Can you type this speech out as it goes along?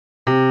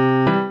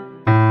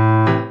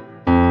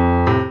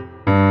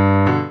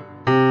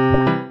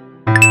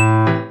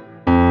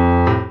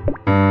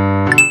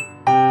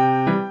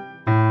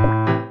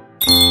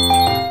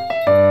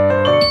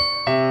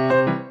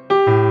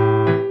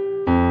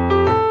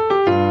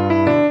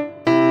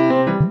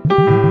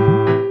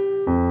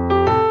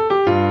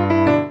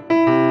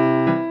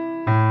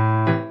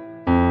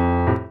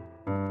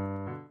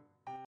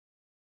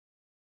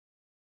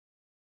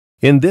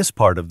In this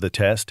part of the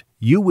test,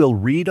 you will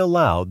read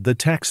aloud the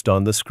text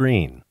on the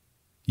screen.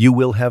 You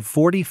will have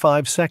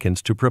 45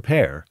 seconds to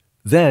prepare,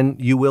 then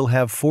you will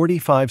have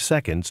 45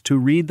 seconds to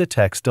read the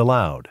text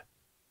aloud.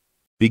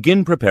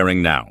 Begin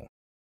preparing now.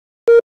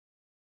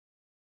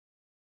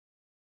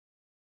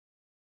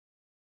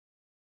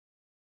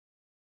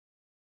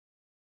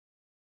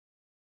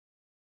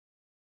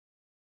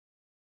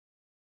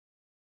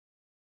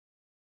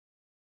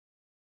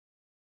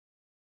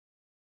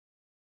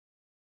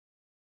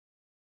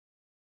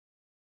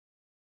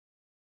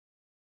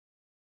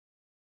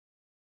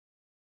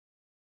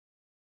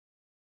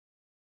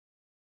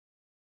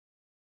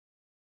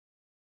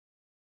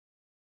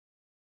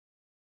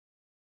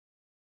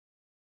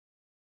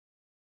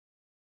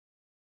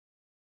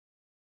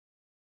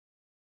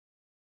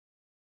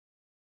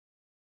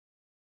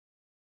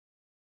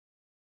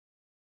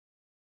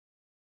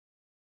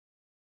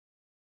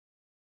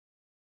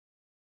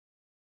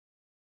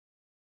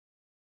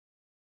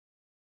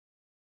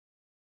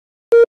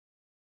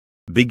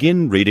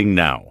 Begin reading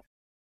now.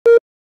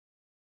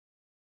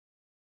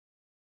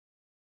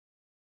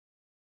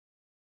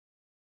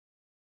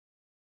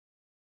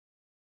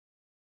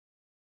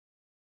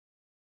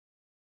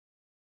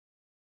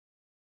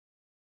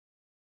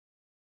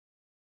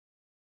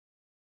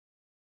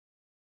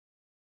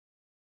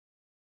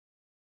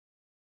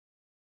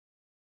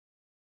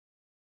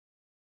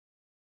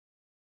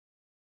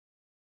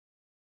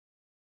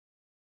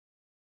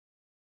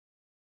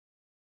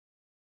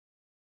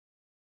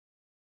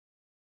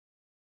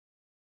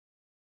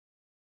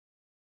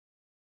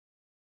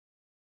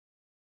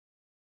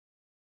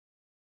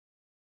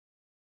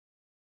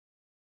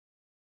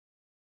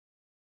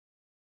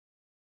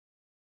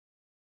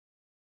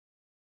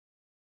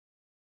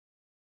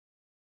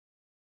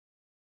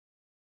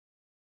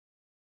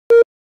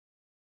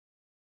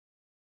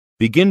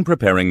 Begin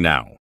preparing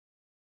now.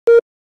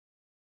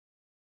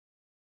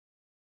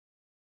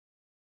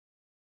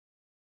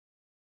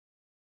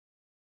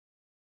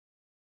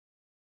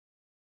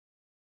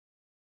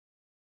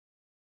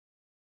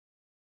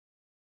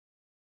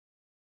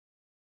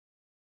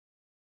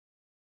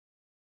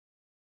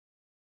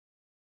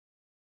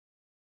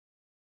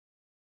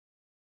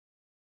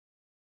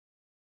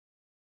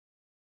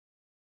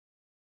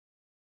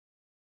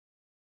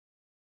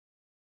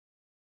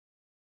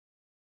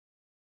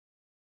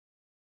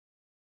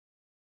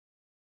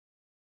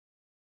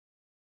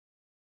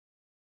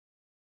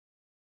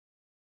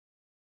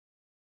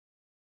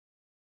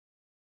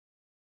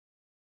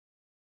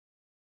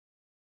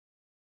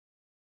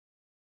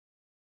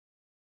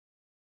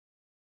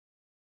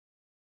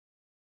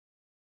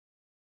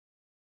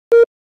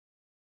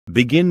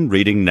 Begin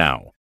reading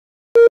now.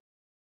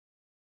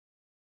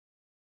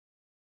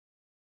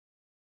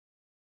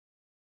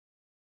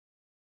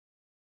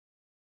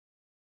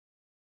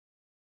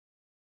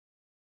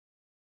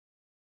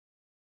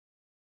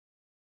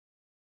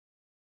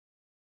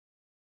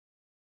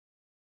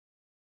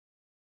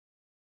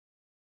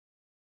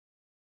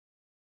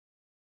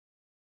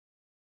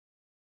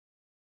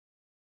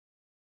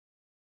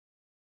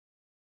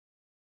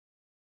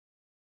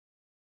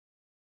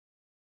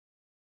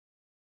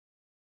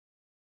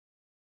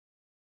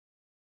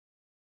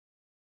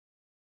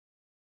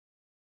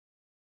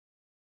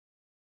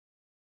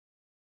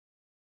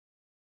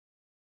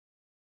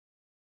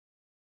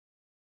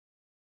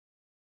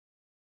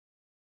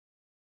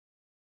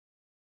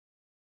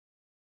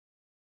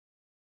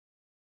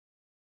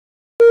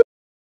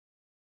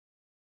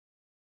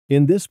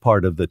 In this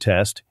part of the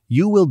test,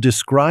 you will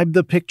describe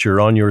the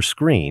picture on your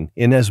screen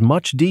in as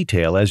much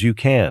detail as you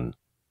can.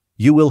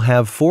 You will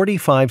have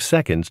 45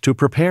 seconds to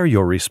prepare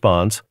your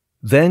response,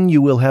 then you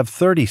will have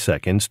 30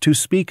 seconds to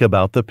speak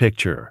about the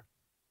picture.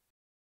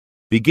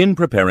 Begin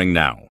preparing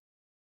now.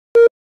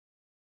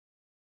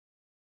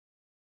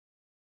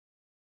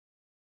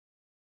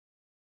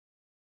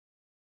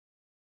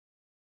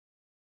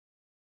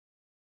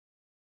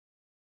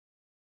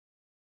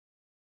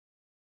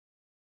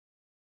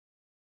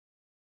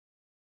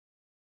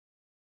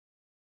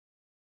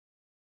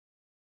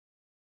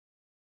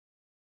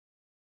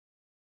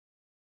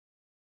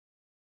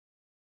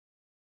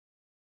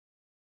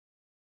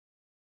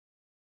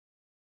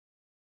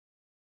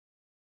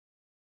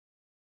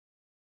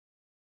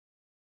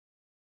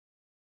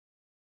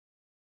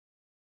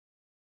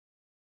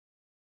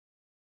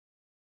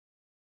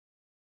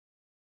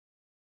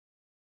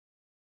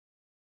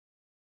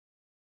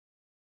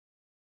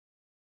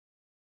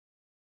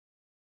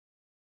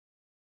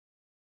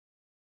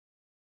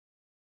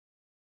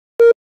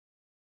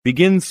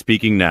 Begin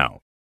speaking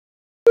now.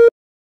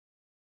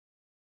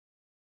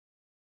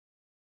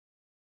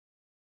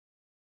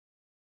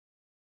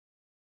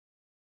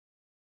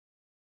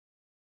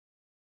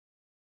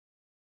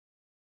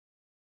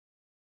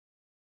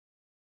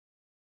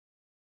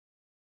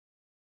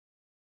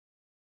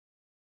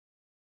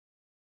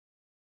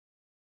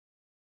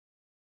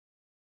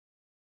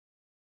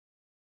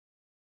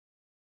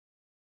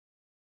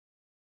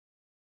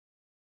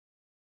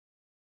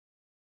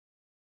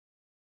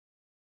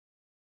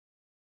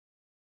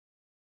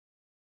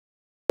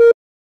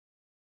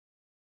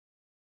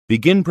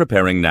 Begin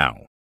preparing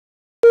now.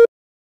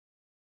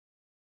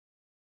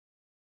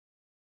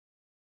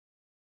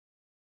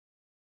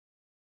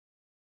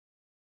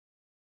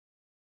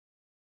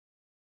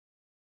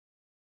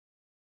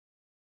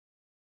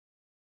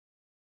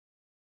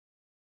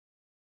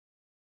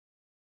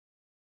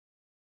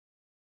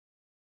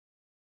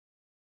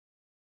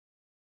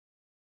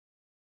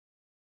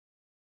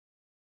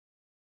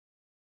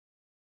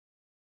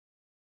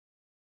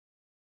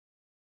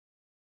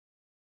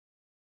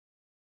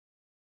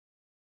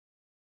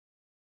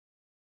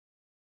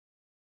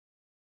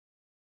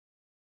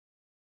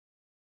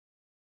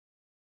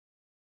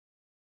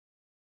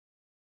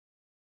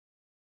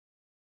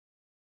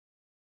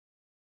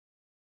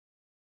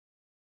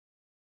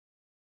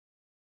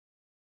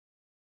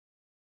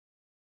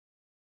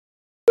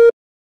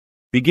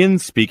 Begin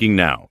speaking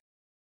now.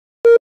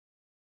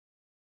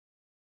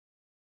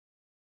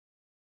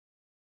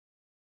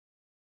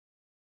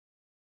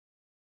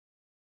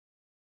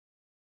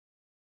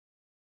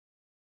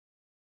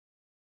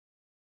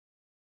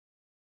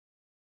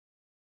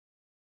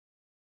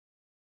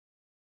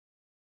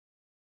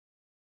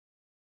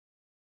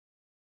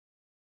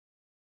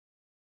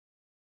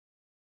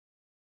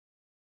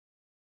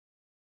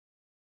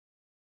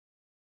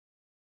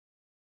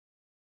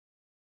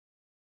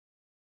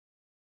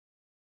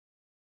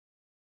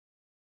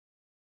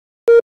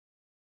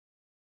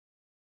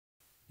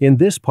 In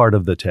this part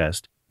of the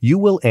test, you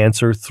will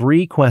answer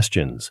 3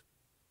 questions.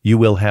 You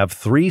will have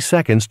 3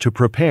 seconds to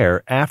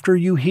prepare after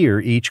you hear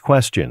each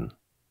question.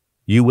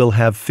 You will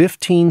have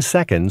 15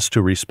 seconds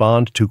to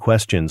respond to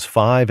questions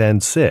 5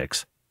 and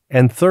 6,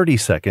 and 30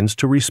 seconds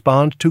to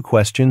respond to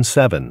question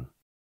 7.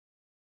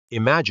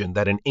 Imagine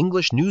that an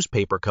English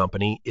newspaper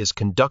company is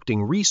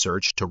conducting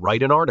research to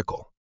write an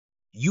article.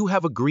 You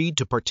have agreed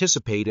to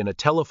participate in a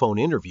telephone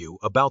interview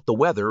about the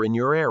weather in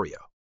your area.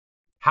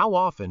 How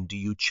often do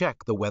you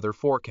check the weather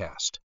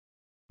forecast?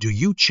 Do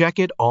you check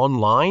it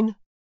online?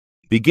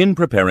 Begin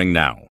preparing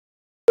now.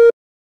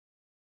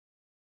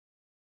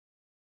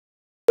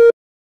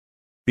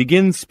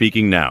 Begin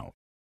speaking now.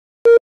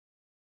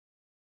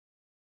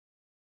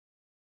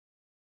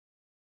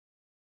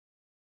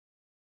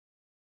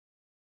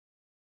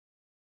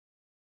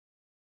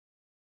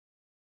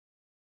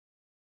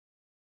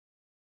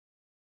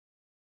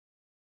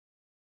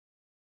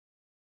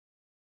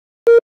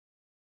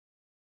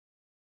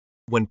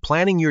 When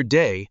planning your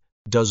day,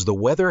 does the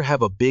weather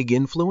have a big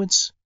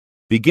influence?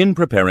 Begin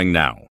preparing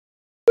now.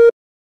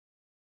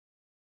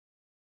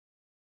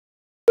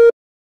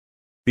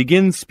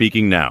 Begin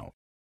speaking now.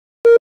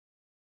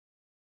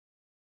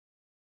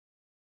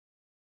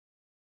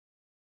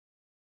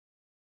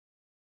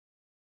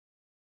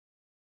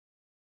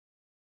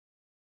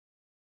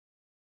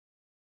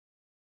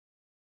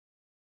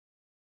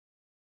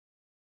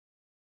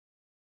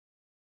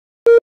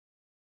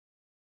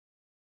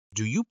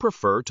 Do you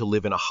prefer to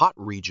live in a hot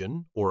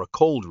region or a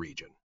cold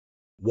region?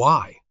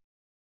 Why?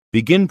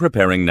 Begin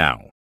preparing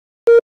now.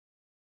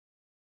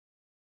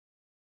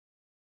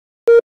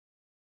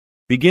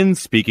 Begin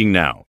speaking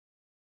now.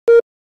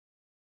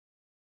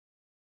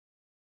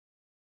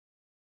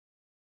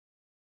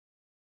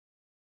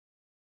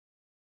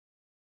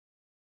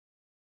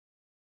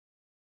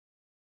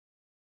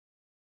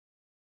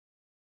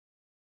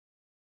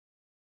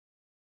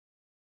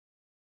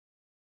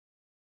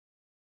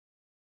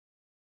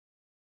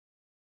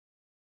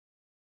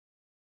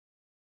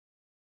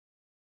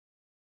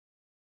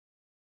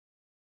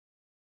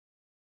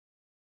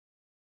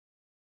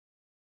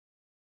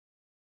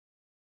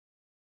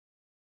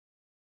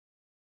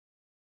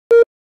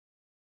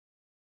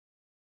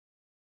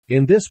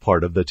 In this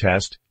part of the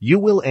test, you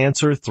will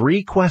answer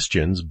 3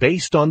 questions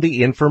based on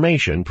the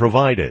information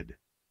provided.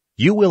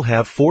 You will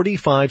have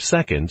 45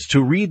 seconds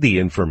to read the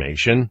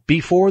information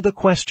before the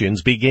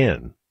questions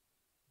begin.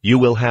 You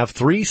will have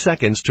 3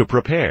 seconds to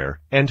prepare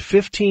and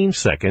 15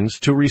 seconds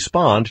to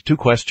respond to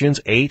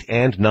questions 8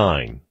 and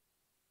 9.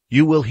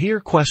 You will hear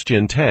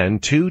question 10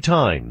 2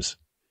 times.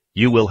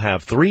 You will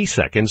have 3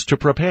 seconds to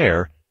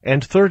prepare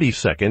and 30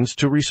 seconds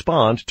to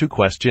respond to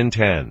question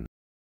 10.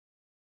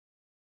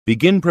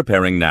 Begin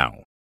preparing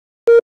now.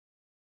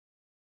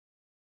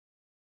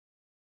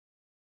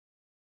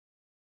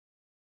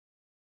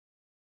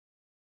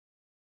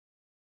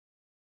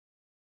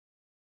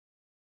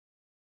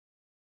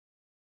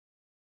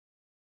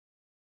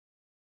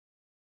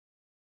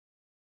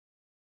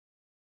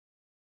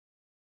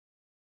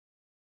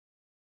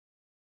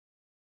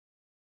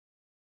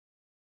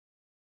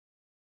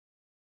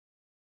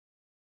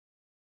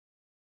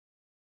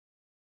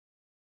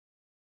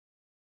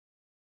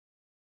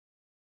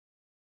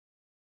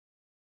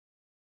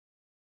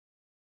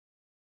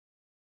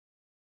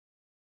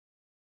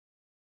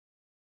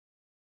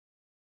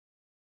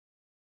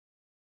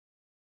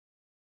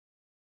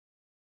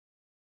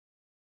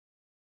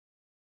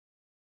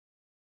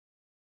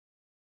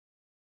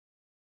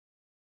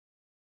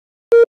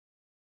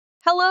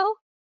 Hello,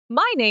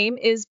 my name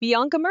is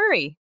Bianca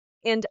Murray,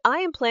 and I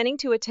am planning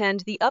to attend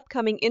the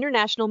upcoming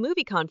International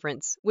Movie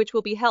Conference, which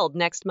will be held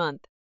next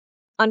month.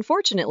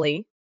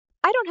 Unfortunately,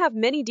 I don't have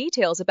many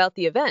details about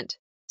the event,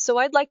 so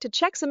I'd like to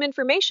check some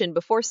information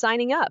before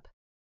signing up.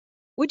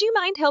 Would you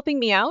mind helping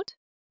me out?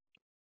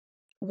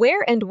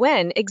 Where and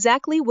when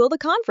exactly will the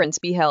conference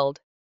be held?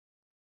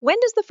 When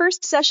does the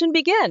first session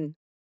begin?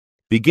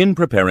 Begin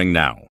preparing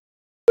now.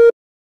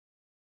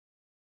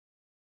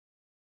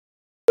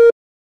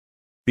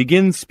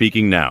 Begin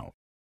speaking now.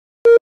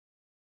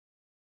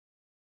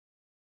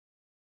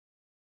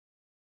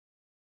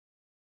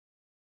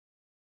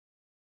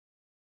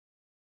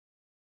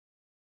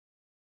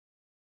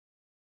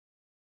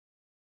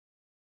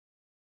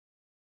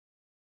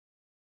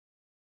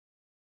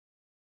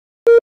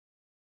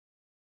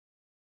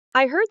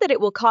 I heard that it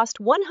will cost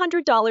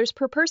 $100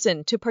 per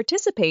person to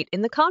participate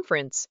in the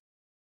conference.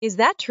 Is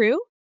that true?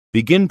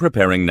 Begin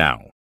preparing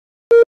now.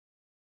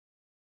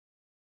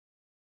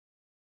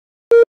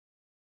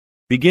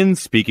 Begin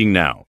speaking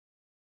now.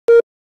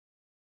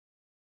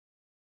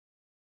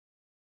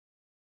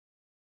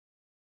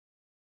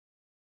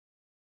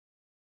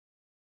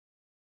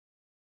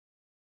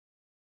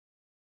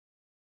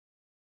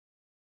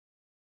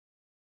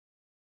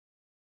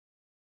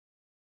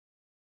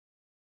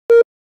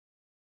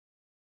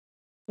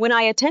 When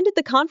I attended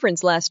the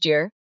conference last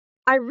year,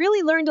 I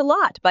really learned a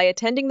lot by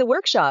attending the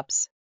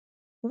workshops.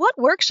 What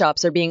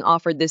workshops are being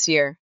offered this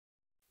year?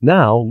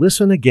 Now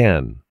listen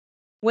again.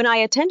 When I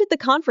attended the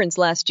conference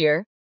last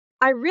year,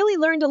 I really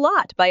learned a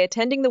lot by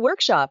attending the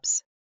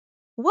workshops.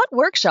 What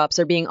workshops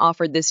are being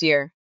offered this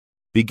year?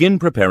 Begin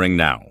preparing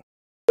now.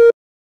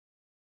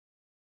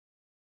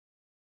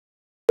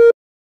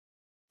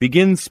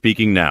 Begin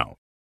speaking now.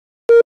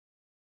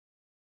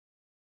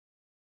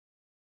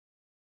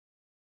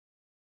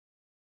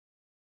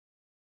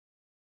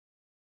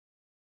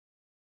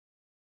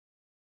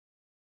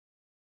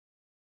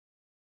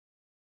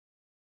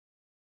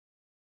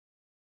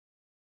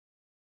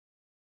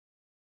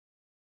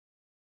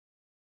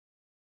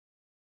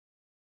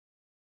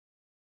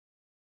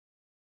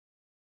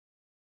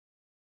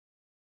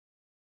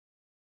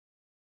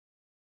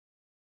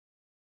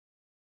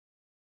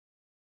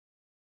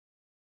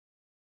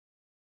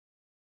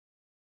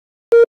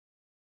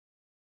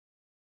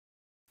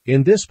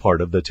 In this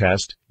part of the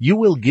test, you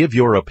will give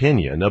your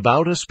opinion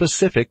about a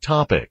specific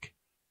topic.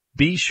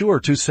 Be sure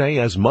to say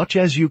as much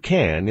as you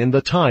can in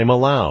the time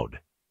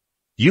allowed.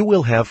 You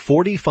will have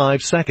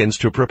 45 seconds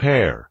to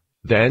prepare.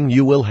 Then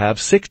you will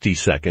have 60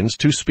 seconds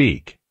to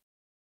speak.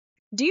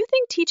 Do you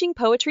think teaching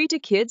poetry to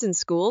kids in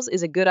schools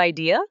is a good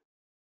idea?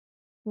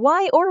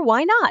 Why or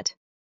why not?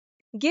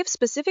 Give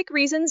specific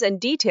reasons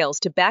and details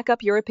to back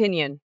up your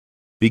opinion.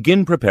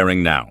 Begin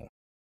preparing now.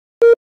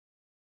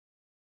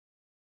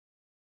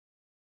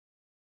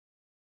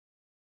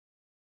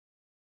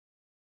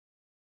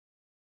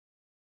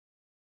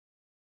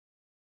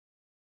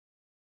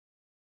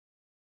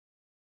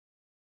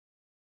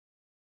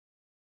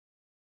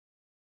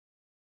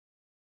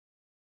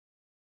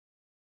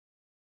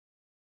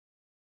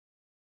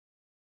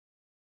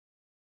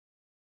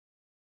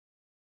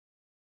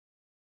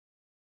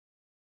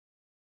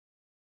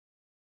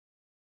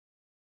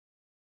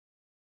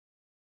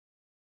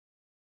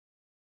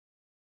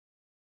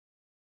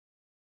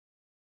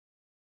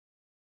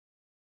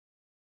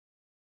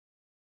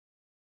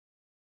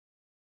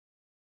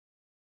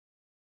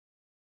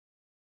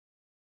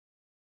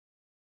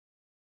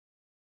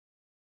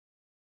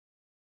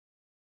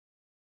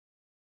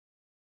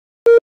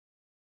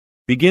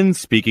 Begin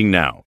speaking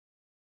now.